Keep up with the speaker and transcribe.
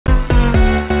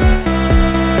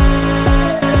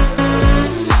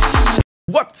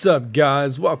What's up,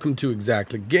 guys? Welcome to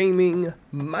ExZacklyGaming.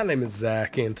 My name is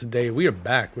Zach, and today we are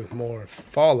back with more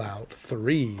Fallout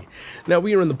 3. Now,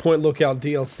 we are in the Point Lookout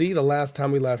DLC. The last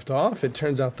time we left off, it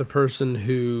turns out the person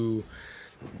who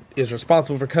is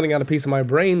responsible for cutting out a piece of my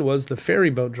brain was the ferry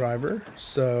boat driver.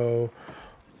 So,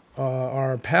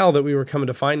 our pal that we were coming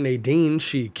to find, Nadine,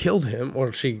 she killed him,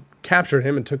 or she captured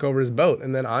him and took over his boat,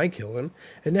 and then I killed him.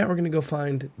 And now we're going to go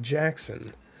find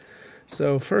Jackson.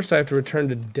 So first I have to return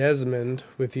to Desmond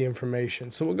with the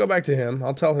information. So we'll go back to him.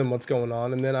 I'll tell him what's going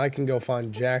on, and then I can go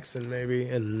find Jackson maybe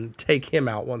and take him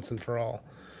out once and for all.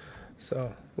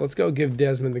 So let's go give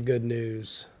Desmond the good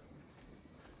news.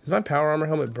 Is my power armor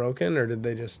helmet broken, or did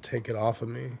they just take it off of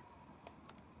me?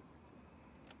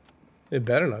 It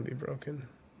better not be broken.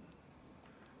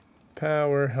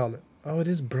 Power helmet. Oh, it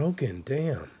is broken.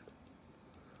 Damn.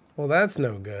 Well, that's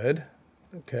no good.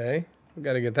 Okay. We've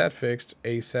got to get that fixed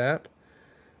ASAP.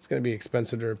 It's going to be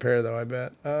expensive to repair, though, I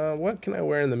bet. What can I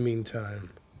wear in the meantime?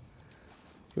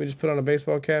 Can we just put on a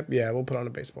baseball cap? Yeah, we'll put on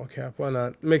a baseball cap. Why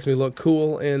not? It makes me look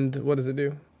cool, and what does it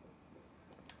do?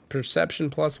 Perception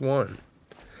 +1.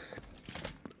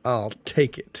 I'll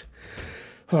take it.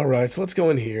 All right, so let's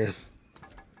go in here.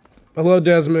 Hello,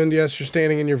 Desmond. Yes, you're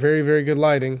standing in your very, very good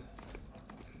lighting.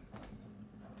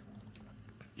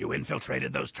 You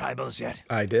infiltrated those tribals yet?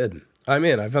 I did. I'm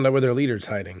in. I found out where their leader's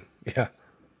hiding. Yeah.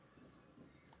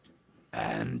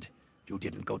 And you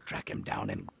didn't go track him down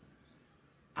and...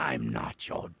 I'm not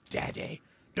your daddy.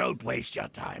 Don't waste your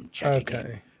time checking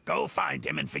him. Go find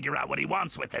him and figure out what he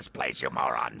wants with this place, you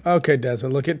moron. Okay,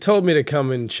 Desmond. Look, it told me to come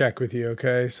and check with you,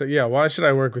 okay? So, yeah, why should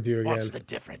I work with you again? What's the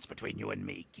difference between you and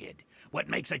me, kid? What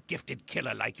makes a gifted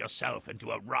killer like yourself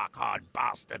into a rock-hard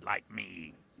bastard like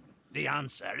me? The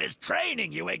answer is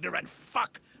training, you ignorant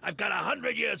fuck. I've got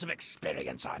 100 years of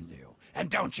experience on you, and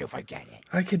don't you forget it.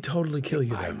 I could totally kill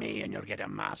you, By though. me, and you'll get a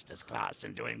master's class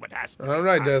in doing what has to be All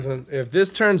right, done. Desmond. If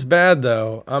this turns bad,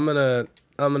 though, I'm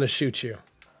gonna shoot you.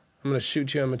 I'm gonna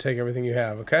shoot you. I'm gonna take everything you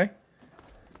have. Okay?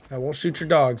 I won't shoot your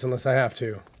dogs unless I have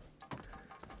to,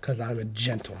 cause I'm a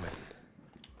gentleman.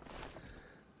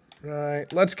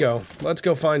 Right. Let's go. Let's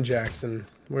go find Jackson.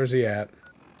 Where's he at?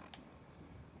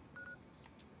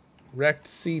 Wrecked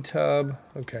sea tub.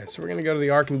 Okay, so we're going to go to the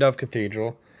Ark and Dove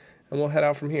Cathedral, and we'll head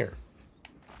out from here.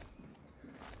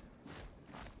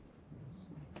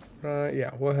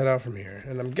 Yeah, we'll head out from here.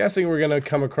 And I'm guessing we're going to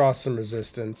come across some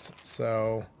resistance,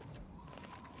 so...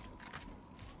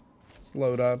 let's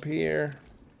load up here.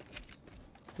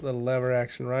 Little lever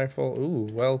action rifle.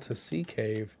 Ooh, well to sea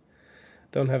cave.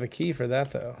 Don't have a key for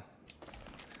that, though.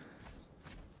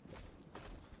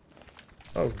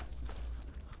 Oh.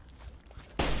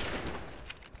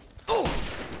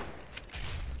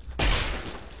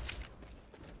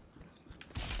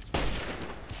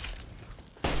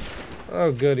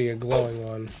 Oh, goody, a glowing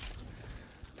one.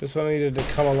 Just one needed to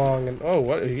come along and... oh,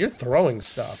 what? You're throwing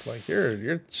stuff. Like,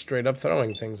 you're straight up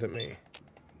throwing things at me.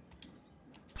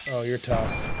 Oh, you're tough.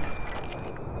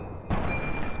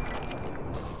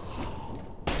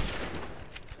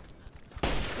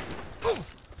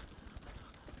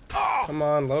 Come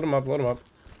on, load him up, load him up.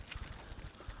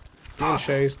 Being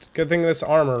chased. Good thing this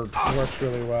armor works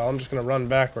really well. I'm just going to run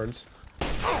backwards.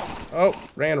 Oh,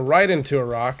 ran right into a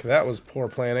rock. That was poor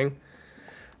planning.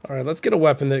 Alright, let's get a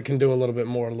weapon that can do a little bit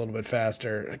more, a little bit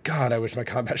faster. God, I wish my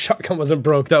combat shotgun wasn't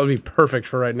broke. That would be perfect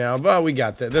for right now. But we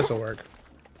got this. This'll work.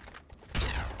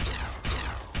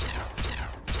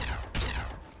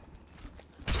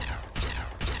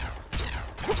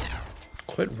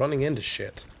 Quit running into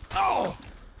shit.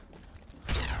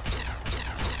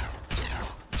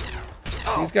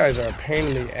 These guys are a pain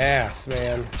in the ass,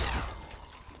 man.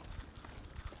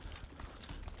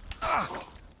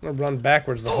 I'm gonna run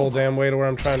backwards the whole damn way to where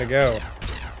I'm trying to go.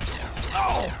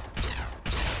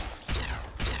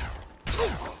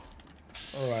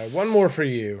 Alright, one more for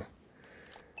you.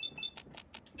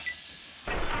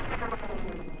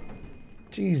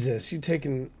 Jesus, you've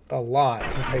taken a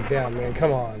lot to take down, man.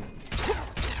 Come on.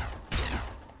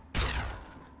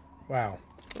 Wow.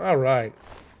 Alright.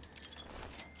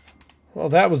 Well,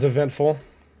 that was eventful.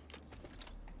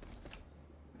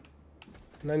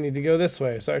 And I need to go this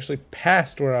way. So I actually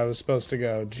passed where I was supposed to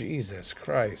go. Jesus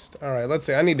Christ. Alright, let's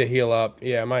see. I need to heal up.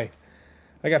 Yeah,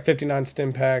 I got 59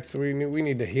 stim packs, so we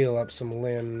need to heal up some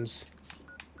limbs.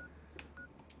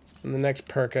 And the next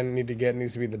perk I need to get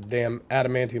needs to be the damn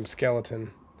adamantium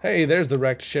skeleton. Hey, there's the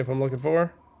wrecked ship I'm looking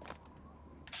for.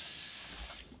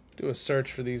 Do a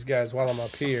search for these guys while I'm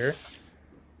up here.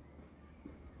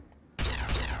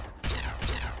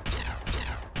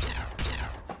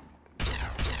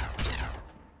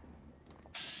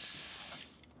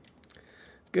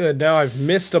 Good, now I've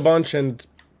missed a bunch and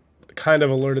kind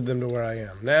of alerted them to where I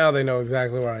am. Now they know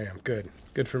exactly where I am. Good.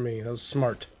 Good for me. That was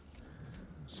smart.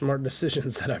 Smart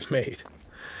decisions that I've made.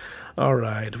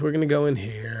 Alright, we're going to go in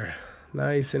here.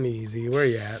 Nice and easy. Where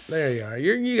you at? There you are.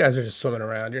 You guys are just swimming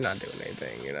around. You're not doing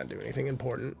anything. You're not doing anything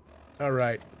important.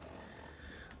 Alright.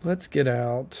 Let's get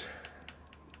out.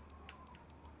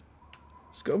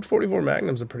 Scoped 44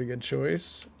 Magnum's a pretty good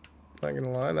choice. Not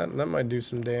gonna lie, that might do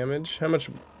some damage. How much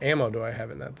ammo do I have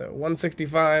in that, though?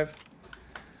 165.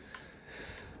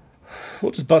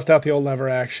 We'll just bust out the old lever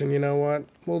action, you know what?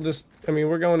 We'll just, I mean,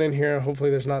 we're going in here. Hopefully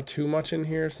there's not too much in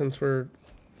here since we're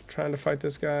trying to fight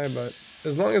this guy. But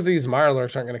as long as these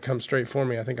Mirelurks aren't going to come straight for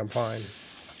me, I think I'm fine.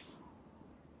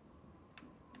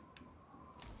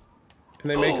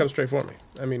 And they may come straight for me.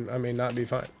 I mean, I may not be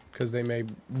fine. Because they may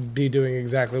be doing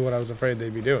exactly what I was afraid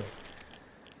they'd be doing.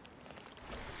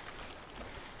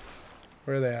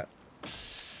 Where are they at?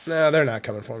 No, they're not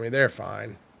coming for me. They're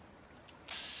fine.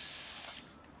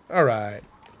 Alright.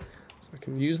 So I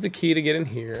can use the key to get in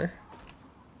here.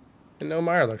 And no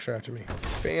Mirelurks are after me.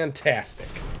 Fantastic.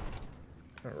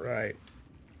 Alright.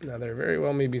 Now there very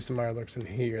well may be some Mirelurks in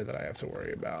here that I have to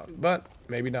worry about. But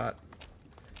maybe not.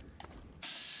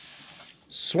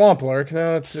 Swamp Lurk.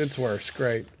 No, it's worse.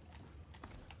 Great.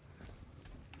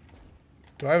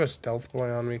 Do I have a stealth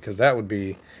boy on me? Because that would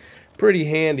be pretty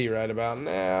handy right about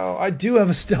now. I do have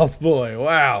a stealth boy.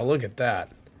 Wow, look at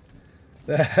that.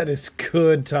 That is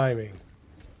good timing.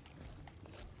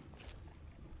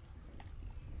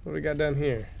 What do we got down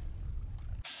here?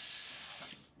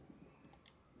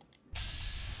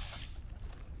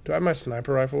 Do I have my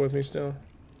sniper rifle with me still?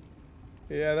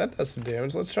 Yeah, that does some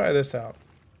damage. Let's try this out.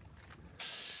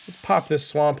 Let's pop this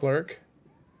Swamp Lurk.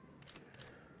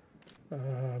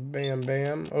 Bam,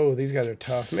 bam. Oh, these guys are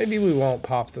tough. Maybe we won't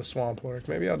pop the Swamp Lurk.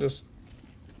 Maybe I'll just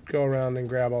go around and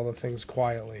grab all the things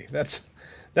quietly.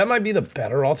 That might be the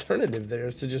better alternative there,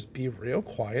 is to just be real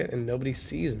quiet and nobody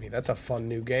sees me. That's a fun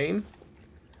new game.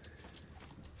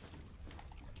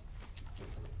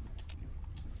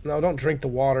 No, don't drink the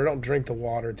water. Don't drink the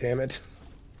water, damn it.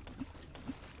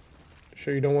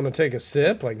 Sure you don't want to take a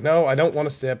sip? Like, no, I don't want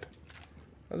to sip.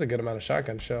 That's a good amount of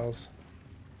shotgun shells.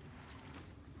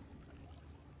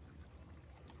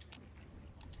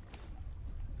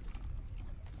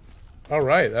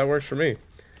 Alright, that works for me.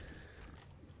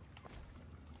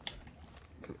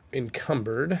 I'm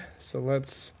encumbered. So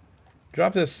let's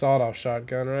drop this sawed-off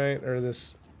shotgun, right? Or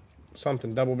this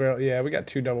something, double barrel. Yeah, we got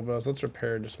 2 double barrels. Let's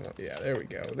repair just one. Yeah, there we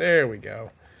go. There we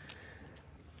go.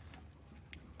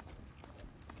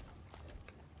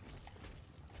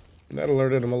 That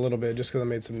alerted him a little bit just because I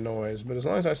made some noise. But as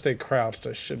long as I stay crouched,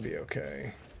 I should be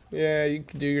okay. Yeah, you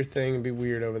can do your thing and be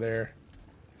weird over there.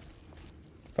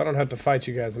 If I don't have to fight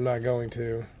you guys, I'm not going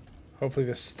to. Hopefully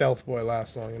this stealth boy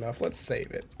lasts long enough. Let's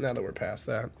save it, now that we're past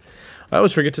that. I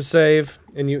always forget to save,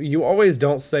 and you always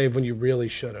don't save when you really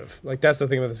should have. Like, that's the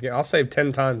thing about this game. I'll save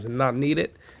 10 times and not need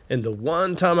it, and the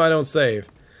one time I don't save,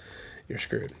 you're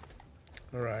screwed.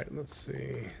 Alright, let's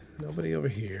see. Nobody over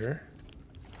here.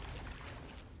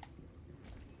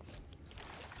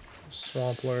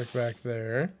 Swamp Lurk back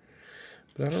there.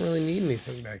 But I don't really need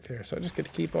anything back there, so I just get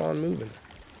to keep on moving.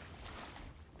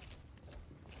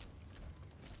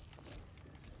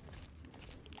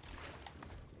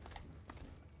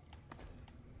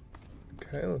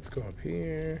 Okay, let's go up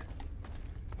here.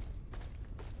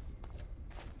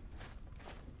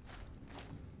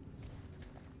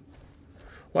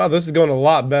 Wow, this is going a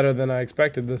lot better than I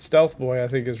expected. The stealth boy, I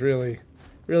think, is really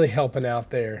helping out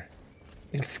there.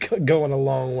 It's going a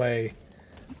long way.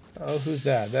 Oh, who's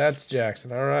that? That's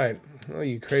Jackson. All right. Oh,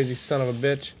 you crazy son of a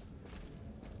bitch.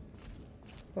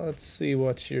 Let's see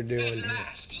what you're doing here. At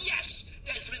last, yes!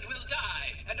 Desmond will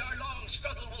die, and our long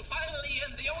struggle will finally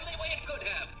end the only way it could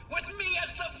have, with me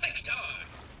as the victor!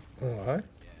 What?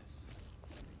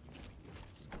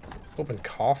 Open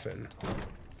coffin.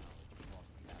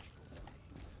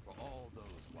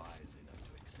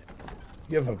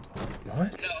 You have a...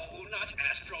 what? No, not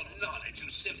astral knowledge, you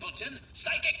simpleton.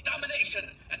 Psychic domination!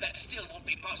 And that still won't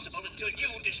be possible until you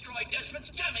destroy Desmond's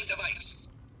jamming device!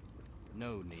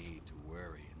 No need to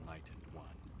worry, Enlightened One.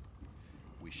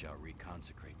 We shall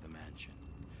reconsecrate the mansion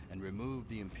and remove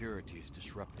the impurities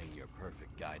disrupting your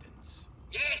perfect guidance.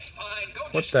 Yes, fine, go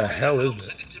What the hell is house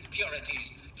this? and its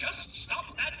impurities. Just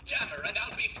stop that jammer and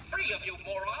I'll be free of you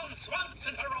morons once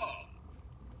and for all!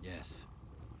 Yes,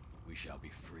 we shall be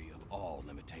free of all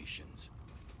limitations.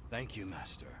 Thank you,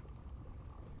 Master.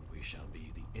 We shall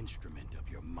be the instrument of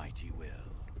your mighty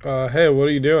will. Hey, what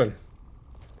are you doing?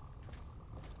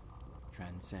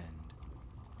 Transcend.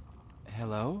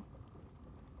 Hello?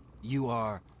 You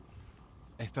are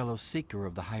a fellow seeker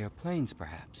of the higher planes,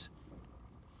 perhaps?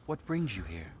 What brings you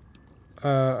here?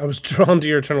 I was drawn to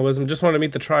your eternal wisdom. Just wanted to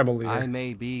meet the tribal leader. I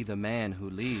may be the man who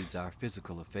leads our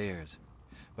physical affairs,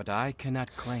 but I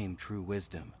cannot claim true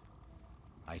wisdom.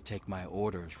 I take my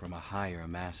orders from a higher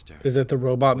master. Is it the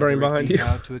robot brain behind you?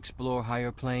 How to explore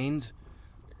higher planes,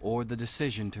 or the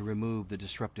decision to remove the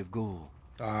disruptive ghoul.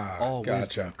 All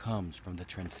wisdom comes from the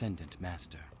transcendent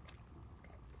master.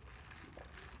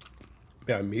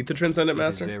 Yeah, meet the transcendent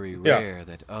master? It is very rare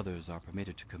that others are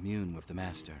permitted to commune with the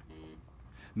master.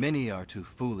 Many are too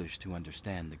foolish to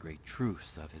understand the great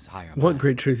truths of his higher mind. What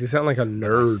great truths? You sound like a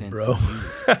nerd, bro.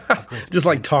 Just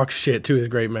like talk shit to his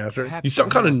great master. Perhaps you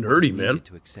sound kind of nerdy, man.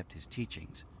 To accept his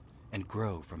teachings and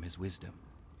grow from his wisdom.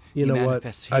 You know what?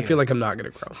 I feel like I'm not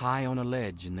going to grow. High on a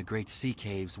ledge in the great sea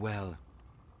caves, well,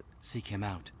 seek him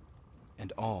out,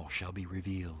 and all shall be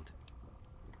revealed.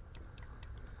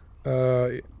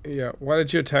 Yeah. Why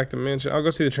did you attack the mansion? I'll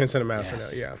go see the transcendent master now.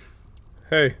 Yeah.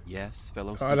 Hey. Yes,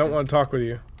 fellow seeker. I don't want to talk with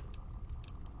you.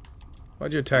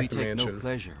 Why'd you attack the mansion? We take no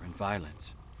pleasure in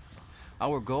violence.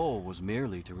 Our goal was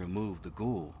merely to remove the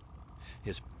ghoul.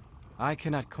 I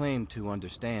cannot claim to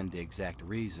understand the exact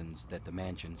reasons that the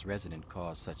mansion's resident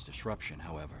caused such disruption,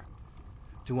 however.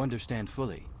 To understand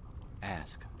fully,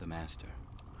 ask the master.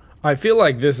 I feel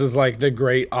like this is like the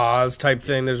Great Oz type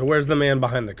thing. Where's the man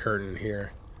behind the curtain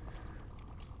here?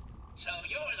 So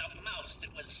you're the mouse that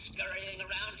was scurrying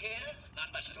around here? Not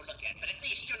much to look at, but at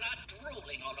least you're not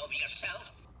drooling all over yourself.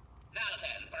 Now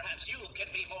then, perhaps you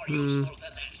can be more useful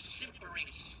than that simpering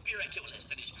spiritualist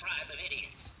and his tribe of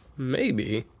idiots.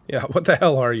 Maybe. Yeah, what the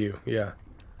hell are you? Yeah.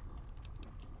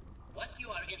 What you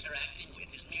are interacting with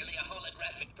is merely a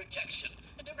holographic projection,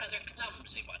 and a rather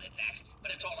clumsy one at that,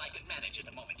 but it's all I can manage at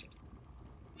the moment.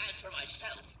 As for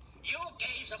myself, you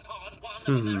gaze upon one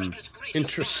of America's greatest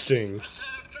interesting. minds,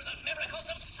 preserved through the miracles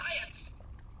of science.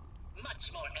 Much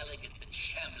more elegant than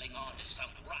shambling on to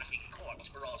some rotting corpse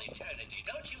for all eternity,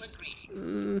 don't you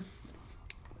agree?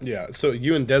 Yeah, so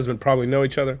you and Desmond probably know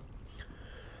each other.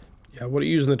 Yeah, what are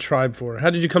you using the tribe for? How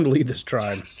did you come to lead this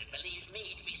tribe? Yes, it believes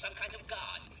me to be some kind of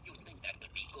god. You'd think that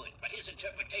would be good, but his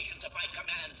interpretations of my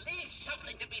commands leave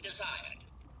something to be desired.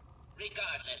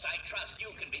 Regardless, I trust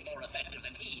you can be more effective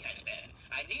than he has been.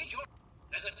 I need your...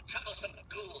 There's a troublesome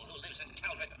ghoul who lives in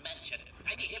Calvert Mansion.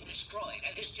 I need him destroyed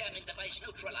and his jamming device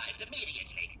neutralized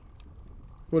immediately.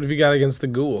 What have you got against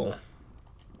the ghoul?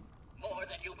 More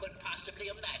than you could possibly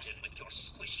imagine with your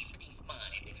squishy pink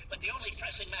mind. But the only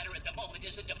pressing matter at the moment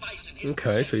is a device in his...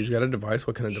 Okay, so he's got a device.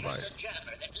 What kind of device? He has a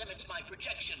jammer that limits my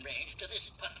projection range to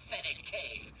this pathetic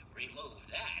cave. Remove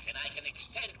that and I can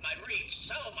extend my reach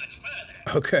so much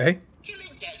further. Okay.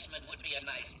 Killing Desmond would be a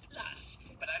nice plus,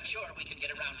 but I'm sure we can get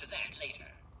around to that later.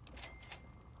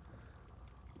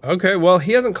 Okay, well,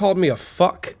 he hasn't called me a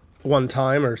fuck one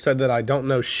time or said that I don't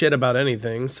know shit about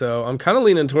anything, so I'm kind of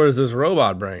leaning towards this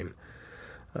robot brain.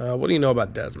 What do you know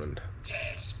about Desmond?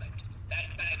 Desmond. That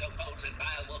bag of bones and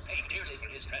bile will pay dearly for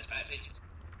his trespasses.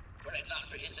 Were it not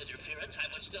for his interference, I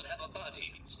would still have a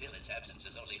body. Still, its absence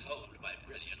has only honed my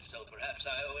brilliance, so perhaps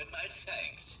I owe him my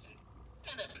thanks.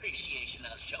 An appreciation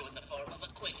I'll show in the form of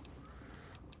a quick...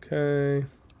 Okay.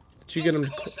 Did you get him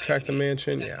to track the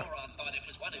mansion? Yeah. Moron thought it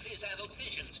was one of his adult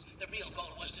visions. The real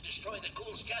goal was to destroy the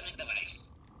ghoul's jamming device.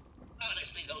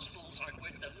 Honestly, those fools aren't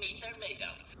worth the meat they're made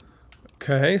of.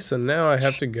 Okay, so now I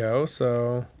have to go,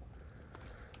 so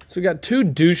we got two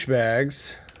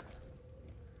douchebags.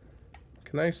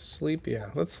 Can I sleep? Yeah,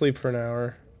 let's sleep for an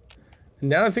hour. And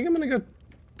now I think I'm gonna go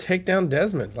take down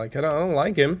Desmond. Like, I don't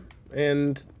like him.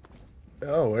 And,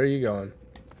 oh, where are you going?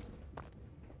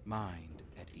 Mind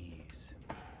at ease.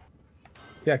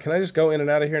 Yeah, can I just go in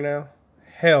and out of here now?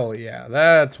 Hell yeah,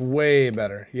 that's way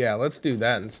better. Yeah, let's do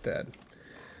that instead.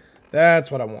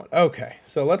 That's what I want. Okay,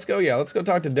 so let's go. Yeah, let's go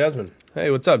talk to Desmond. Hey,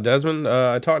 what's up, Desmond?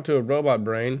 I talked to a robot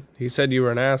brain. He said you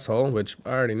were an asshole, which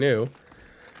I already knew.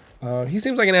 He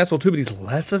seems like an asshole too, but he's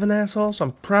less of an asshole, so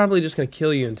I'm probably just going to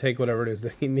kill you and take whatever it is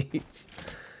that he needs.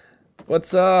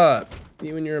 What's up?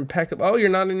 You and your impeccable... Oh, you're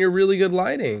not in your really good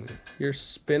lighting. You're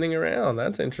spinning around.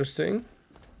 That's interesting.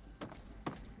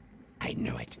 I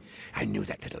knew it. I knew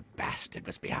that little bastard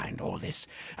was behind all this.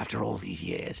 After all these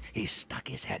years, he stuck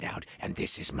his head out, and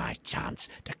this is my chance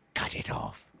to cut it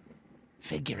off.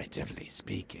 Figuratively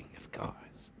speaking, of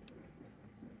course.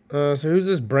 So who's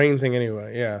this brain thing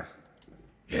anyway? Yeah.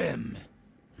 Him.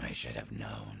 I should have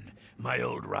known. My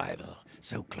old rival,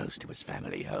 so close to his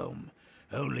family home.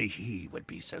 Only he would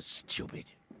be so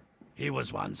stupid. He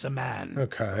was once a man.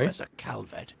 Okay. Professor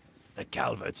Calvert. The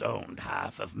Calverts owned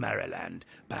half of Maryland,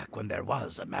 back when there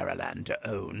was a Maryland to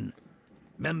own.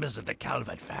 Members of the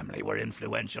Calvert family were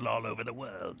influential all over the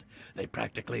world. They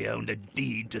practically owned a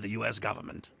deed to the U.S.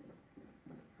 government.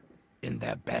 In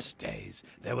their best days,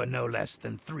 there were no less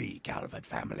than 3 Calvert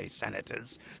family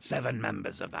senators, 7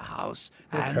 members of the House,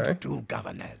 Okay. and 2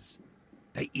 governors.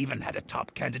 They even had a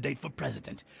top candidate for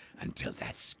president, until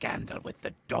that scandal with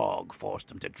the dog forced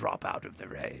them to drop out of the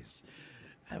race.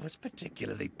 I was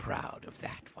particularly proud of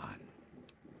that one.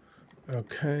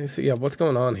 Okay, so yeah, what's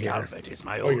going on here? Calvert is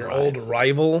my Oh, old your rival. old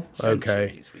rival? Okay.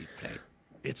 Centuries we've played.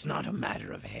 It's not a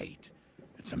matter of hate.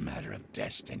 It's a matter of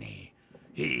destiny.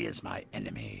 He is my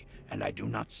enemy, and I do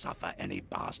not suffer any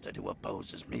bastard who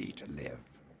opposes me to live.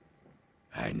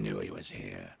 I knew he was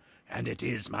here, and it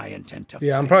is my intent to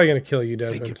Yeah, I'm fight probably him. gonna kill you,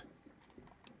 Desmond.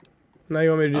 Now you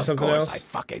want me to do something else? Of course I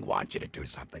fucking want you to do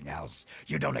something else.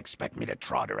 You don't expect me to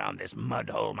trot around this mud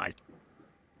hole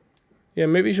Yeah,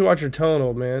 maybe you should watch your tone,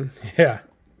 old man. Yeah.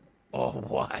 Or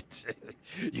what?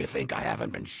 You think I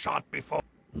haven't been shot before?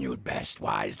 You'd best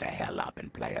wise the hell up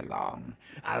and play along.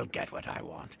 I'll get what I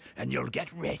want, and you'll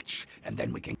get rich, and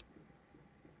then we can...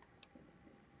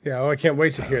 Yeah, oh, I can't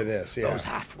wait to hear this, yeah. Those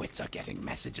half-wits are getting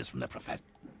messages from the professor,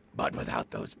 but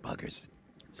without those buggers.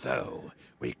 So,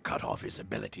 we cut off his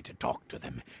ability to talk to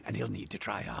them, and he'll need to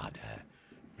try harder.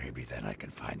 Maybe then I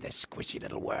can find this squishy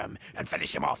little worm and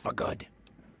finish him off for good.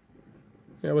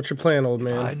 Yeah, what's your plan, old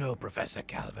man? I know Professor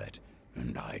Calvert,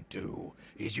 and I do.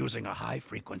 He's using a high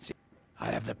frequency. I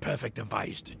have the perfect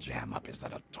device to jam up his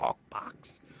little talk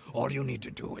box. All you need to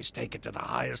do is take it to the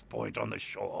highest point on the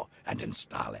shore and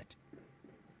install it.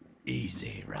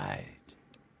 Easy, right?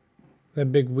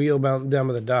 That big wheel down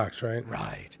by the docks, right?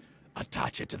 Right.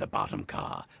 Attach it to the bottom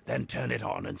car, then turn it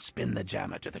on and spin the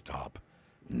jammer to the top.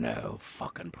 No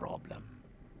fucking problem.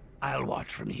 I'll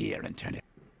watch from here and turn it...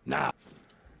 Now...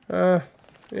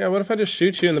 Yeah, what if I just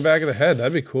shoot you in the back of the head?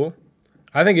 That'd be cool.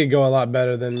 I think it'd go a lot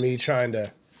better than me trying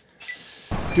to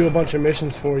do a bunch of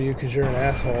missions for you because you're an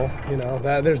asshole. You know,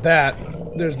 there's that.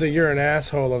 There's the you're an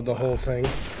asshole of the whole thing.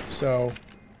 So,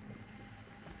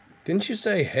 didn't you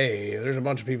say, hey, there's a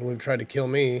bunch of people who've tried to kill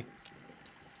me?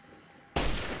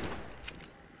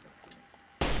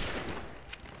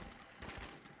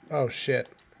 Oh, shit.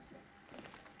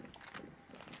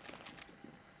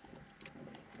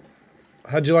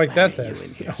 How'd you like that then?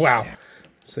 Wow.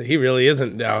 So he really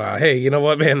isn't. Hey, you know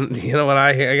what, man? You know what?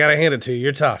 I gotta hand it to you.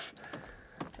 You're tough.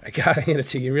 I gotta hand it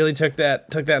to you. You really took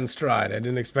that in stride. I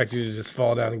didn't expect you to just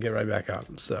fall down and get right back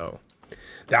up. So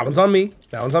that one's on me.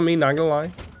 That one's on me. Not gonna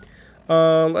lie.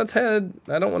 Let's head.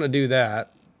 I don't want to do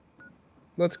that.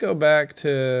 Let's go back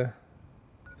to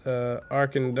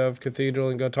Ark and Dove Cathedral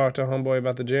and go talk to homeboy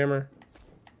about the jammer.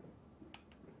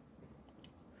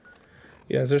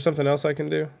 Yeah. Is there something else I can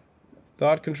do?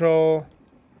 Thought control,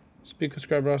 speak with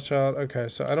Scribe Rothschild. Okay,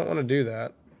 so I don't want to do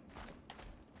that.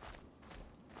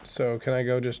 So can I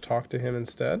go just talk to him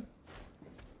instead?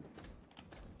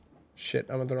 Shit,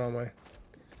 I went the wrong way.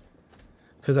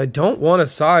 Because I don't want to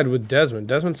side with Desmond.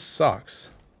 Desmond sucks.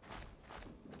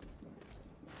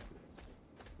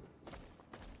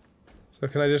 So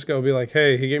can I just go be like,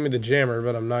 hey, he gave me the jammer,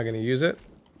 but I'm not going to use it?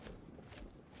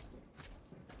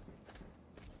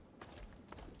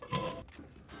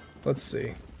 Let's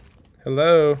see.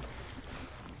 Hello.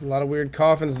 A lot of weird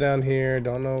coffins down here.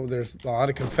 Don't know. There's a lot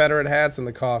of Confederate hats in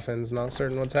the coffins. Not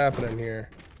certain what's happening here.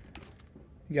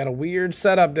 You got a weird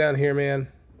setup down here, man.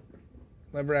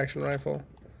 Lever action rifle.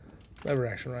 Lever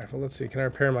action rifle. Let's see. Can I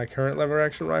repair my current lever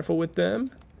action rifle with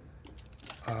them?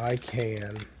 I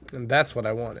can. And that's what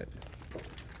I wanted.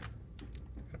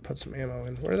 Gotta put some ammo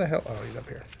in. Where the hell? Oh, he's up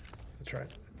here. That's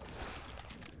right.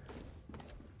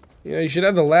 You know, you should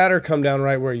have the ladder come down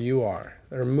right where you are.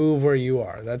 Or move where you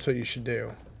are. That's what you should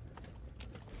do.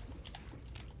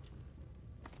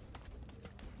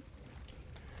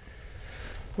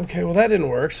 Okay, well that didn't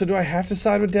work. So do I have to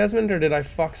side with Desmond or did I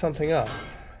fuck something up?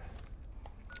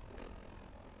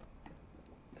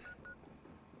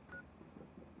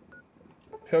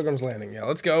 Pilgrim's Landing. Yeah,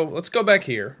 let's go. Let's go back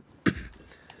here.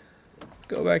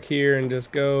 Go back here and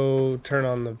just go turn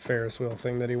on the Ferris wheel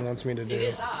thing that he wants me to do. It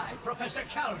is I, Professor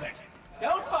Calvert.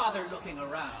 Don't bother looking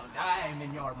around. I'm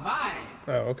in your mind.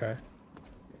 Oh, okay.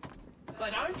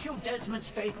 But aren't you Desmond's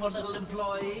faithful little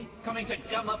employee? Coming to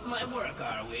gum up my work,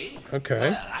 are we? Okay.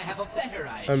 Well, I have a better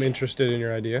idea. I'm interested in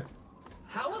your idea.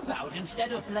 How about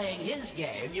instead of playing his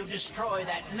game, you destroy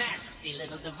that nasty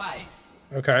little device?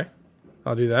 Okay.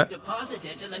 I'll do that. Deposit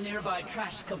it in the nearby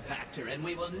trash compactor, and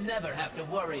we will never have to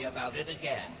worry about it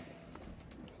again.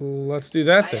 Let's do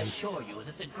that I then. assure you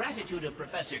that the gratitude of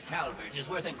Professor Calvert is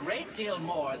worth a great deal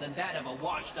more than that of a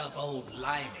washed-up old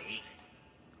limey.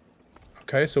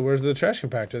 Okay, so where's the trash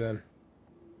compactor then?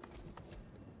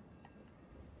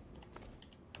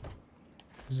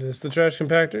 Is this the trash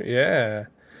compactor? Yeah.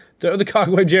 Throw the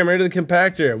cogwheel jammer into the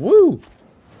compactor. Woo!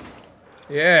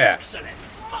 Yeah. Excellent.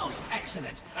 Most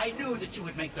excellent. I knew that you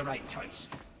would make the right choice.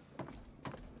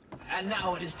 And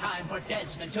now it is time for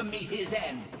Desmond to meet his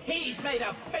end. He's made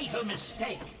a fatal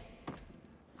mistake.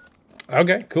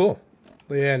 Okay, cool.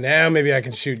 Yeah, now maybe I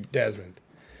can shoot Desmond.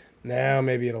 Now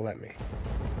maybe it'll let me.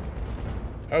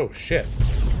 Oh, shit.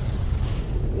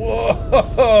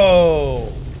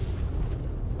 Whoa!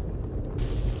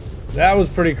 That was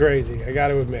pretty crazy, I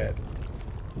gotta admit.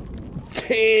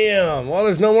 Damn! Well,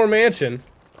 there's no more mansion.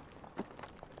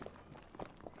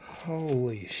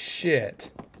 Holy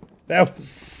shit. That was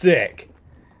sick.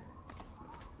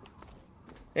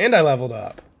 And I leveled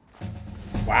up.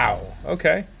 Wow,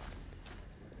 okay.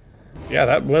 Yeah,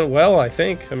 that went well, I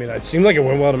think. I mean, it seemed like it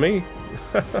went well to me.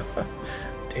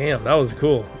 Damn, that was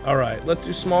cool. Alright, let's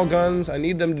do small guns. I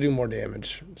need them to do more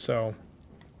damage. So,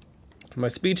 my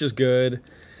speech is good.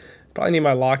 Probably need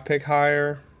my lockpick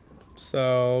higher.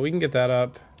 So, we can get that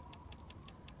up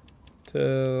to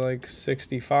like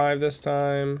 65 this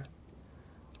time.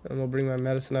 And we'll bring my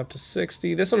medicine up to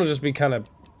 60. This one will just be kind of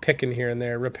picking here and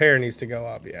there. Repair needs to go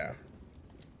up, yeah.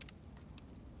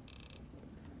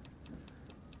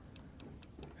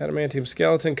 Adamantium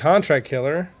skeleton, contract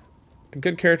killer. A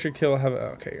good character kill. Have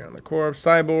okay, you're on the corpse.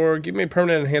 Cyborg. Give me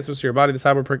permanent enhancements to your body. The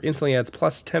cyborg perk instantly adds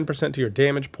plus 10% to your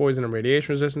damage, poison, and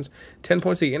radiation resistance. 10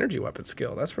 points to the energy weapon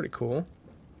skill. That's pretty cool.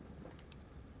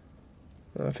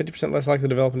 50% less likely to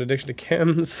develop an addiction to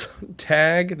chems.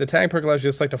 Tag. The tag perk allows you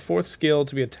to select a fourth skill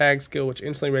to be a tag skill, which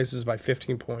instantly raises by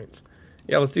 15 points.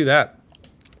 Yeah, let's do that.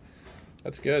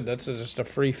 That's good. That's just a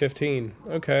free 15.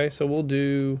 Okay, so we'll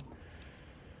do...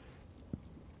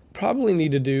 Probably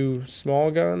need to do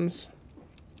small guns.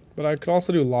 But I could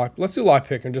also do lock... Let's do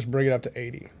lockpick and just bring it up to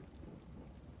 80.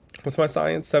 What's my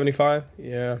science? 75?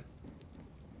 Yeah.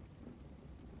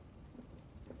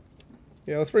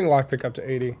 Yeah, let's bring lockpick up to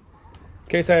 80. In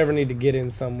case I ever need to get in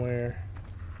somewhere.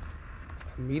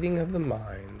 A meeting of the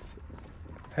minds.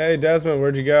 Hey, Desmond,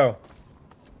 where'd you go?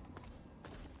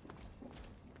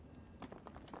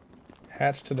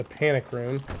 Hatch to the panic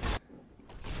room.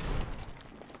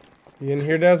 You in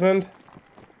here, Desmond?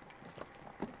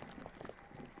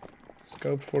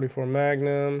 Scope 44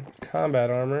 Magnum. Combat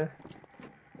armor.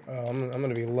 Oh, I'm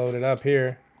gonna be loaded up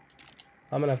here.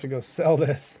 I'm gonna have to go sell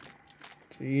this.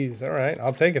 Jeez, alright.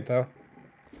 I'll take it, though.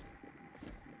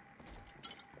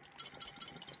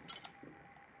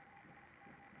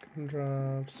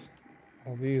 Drops.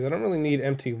 All these. I don't really need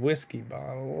empty whiskey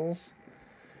bottles.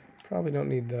 Probably don't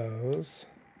need those.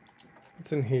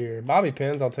 What's in here? Bobby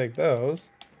pins. I'll take those.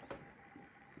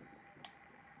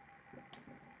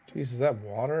 Jeez, is that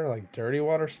water? Like dirty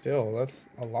water still? That's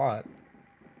a lot.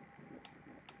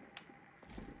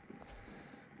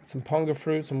 Some ponga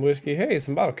fruit, some whiskey. Hey,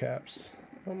 some bottle caps.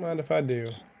 Don't mind if I do.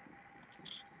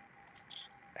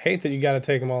 I hate that you got to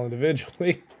take them all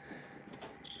individually.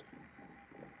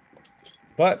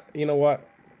 But, you know what?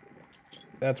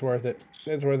 That's worth it.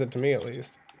 It's worth it to me, at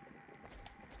least.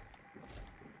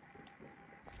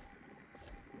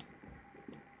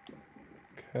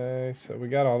 Okay, so we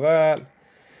got all that.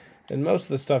 And most of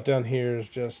the stuff down here is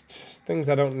just things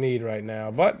I don't need right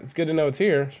now. But it's good to know it's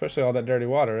here, especially all that dirty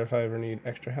water if I ever need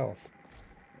extra health.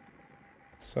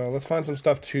 So let's find some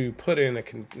stuff to put in. I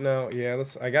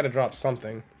got to drop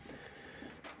something.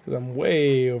 Because I'm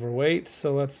way overweight,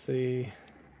 so let's see.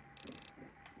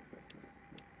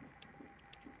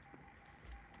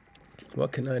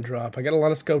 What can I drop? I got a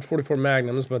lot of Scope 44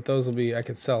 Magnums, but those will be, I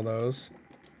could sell those.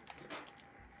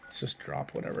 Let's just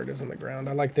drop whatever it is on the ground.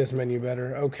 I like this menu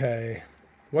better. Okay.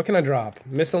 What can I drop?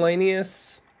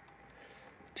 Miscellaneous.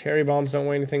 Cherry bombs don't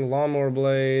weigh anything. Lawnmower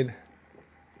blade.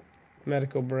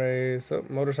 Medical brace. Oh,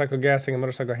 motorcycle gassing and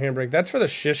motorcycle handbrake. That's for the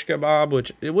shish kebab,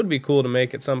 which it would be cool to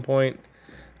make at some point.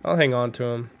 I'll hang on to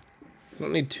them. I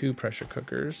don't need 2 pressure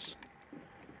cookers.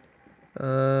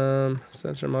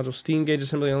 Sensor module, steam gauge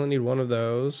assembly. I only need 1 of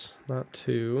those, not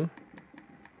 2.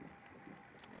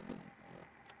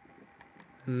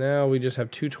 And now we just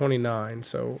have 229.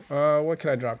 So, what can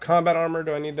I drop? Combat armor.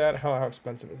 Do I need that? How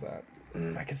expensive is that?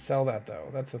 I could sell that though.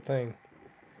 That's the thing.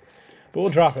 But we'll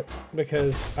drop it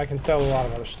because I can sell a lot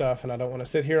of other stuff, and I don't want to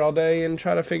sit here all day and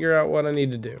try to figure out what I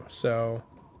need to do. So,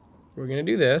 we're gonna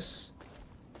do this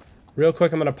real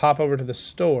quick. I'm gonna pop over to the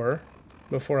store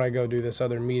before I go do this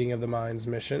other meeting of the minds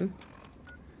mission.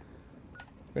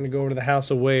 We're going to go over to the House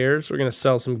of Wares. We're going to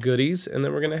sell some goodies, and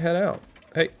then we're going to head out.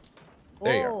 Hey,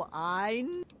 there you are.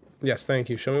 Yes, thank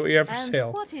you. Show me what you have for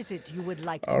sale. What is it you would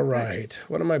like to All right, purchase?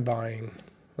 what am I buying?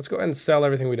 Let's go ahead and sell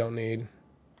everything we don't need.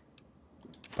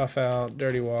 Buff out,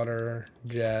 dirty water,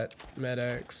 jet,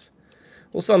 Med-X.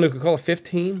 We'll sell Nuka-Cola.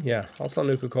 15? Yeah, I'll sell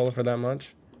Nuka-Cola for that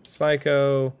much.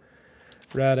 Psycho.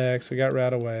 Rad-X, we got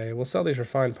Rad-Away. We'll sell these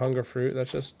refined punga fruit.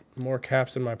 That's just more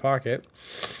caps in my pocket.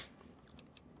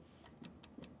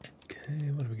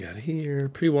 Okay, what do we got here?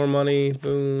 Pre-war money,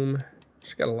 boom.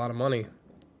 She's got a lot of money.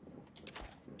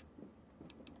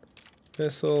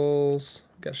 Missiles,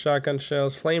 got shotgun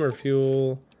shells, flamer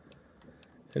fuel,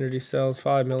 energy cells,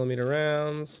 5mm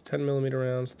rounds, 10mm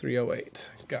rounds, 308.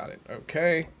 Got it,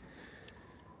 okay.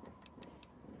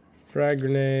 Frag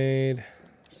grenade,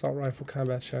 assault rifle,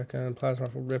 combat shotgun, plasma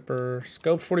rifle, ripper,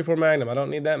 scoped 44 magnum. I don't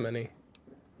need that many.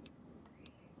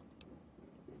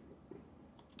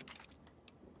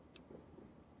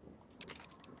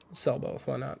 Sell both,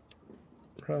 why not?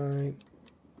 Right.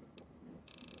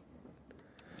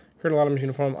 Colonel Autumn's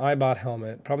uniform, Ibot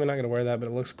helmet. Probably not going to wear that, but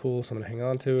it looks cool, so I'm going to hang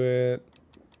on to it.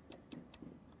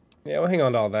 Yeah, we'll hang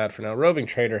on to all that for now. Roving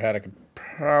Trader hat I could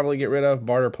probably get rid of.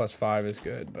 Barter +5 is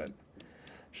good, but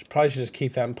probably should just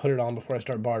keep that and put it on before I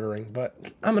start bartering. But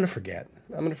I'm going to forget.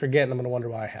 I'm going to forget, and I'm going to wonder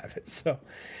why I have it. So,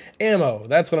 ammo,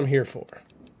 that's what I'm here for.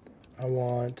 I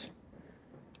want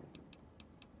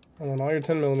all your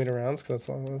 10mm rounds, because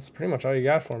that's pretty much all you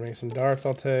got for me. Some darts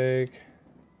I'll take.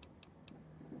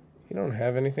 You don't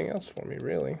have anything else for me,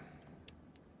 really.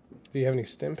 Do you have any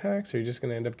stim packs, or are you just going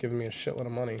to end up giving me a shitload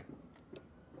of money?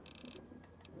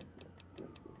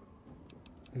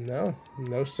 No,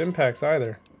 no stim packs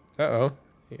either. Uh-oh.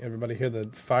 Everybody hear the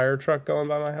fire truck going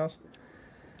by my house?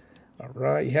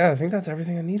 Alright, yeah, I think that's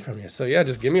everything I need from you. So yeah,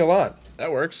 just give me a lot.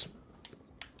 That works.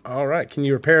 Alright, can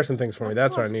you repair some things for me?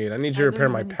 That's what I need. I need you to repair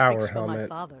my power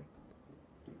helmet.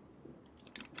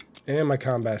 And my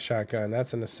combat shotgun.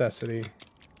 That's a necessity.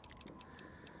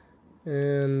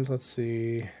 And let's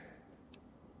see.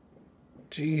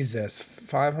 Jesus,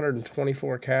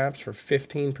 524 caps for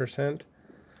 15%.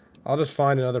 I'll just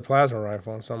find another plasma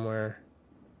rifle somewhere.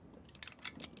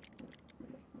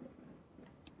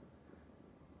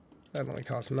 That only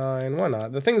costs 9. Why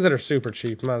not? The things that are super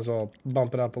cheap, might as well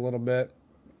bump it up a little bit.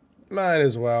 Might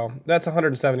as well. That's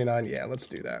 179. Yeah, let's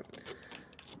do that.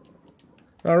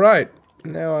 All right.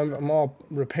 Now I'm all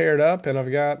repaired up, and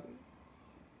I've got...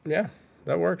 Yeah,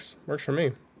 that works. Works for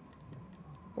me.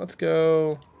 Let's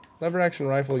go. Lever action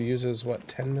rifle uses, what,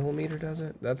 10mm does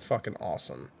it? That's fucking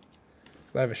awesome.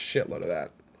 I have a shitload of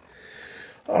that.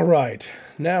 All right.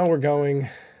 Now we're going...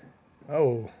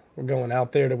 Oh, we're going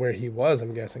out there to where he was,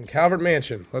 I'm guessing. Calvert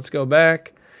Mansion. Let's go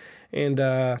back. And,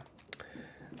 I'm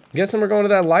guessing we're going to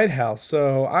that lighthouse.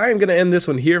 So I am going to end this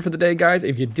one here for the day, guys.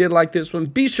 If you did like this one,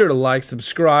 be sure to like,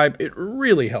 subscribe. It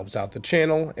really helps out the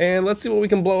channel. And let's see what we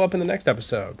can blow up in the next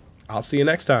episode. I'll see you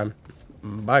next time.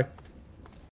 Bye.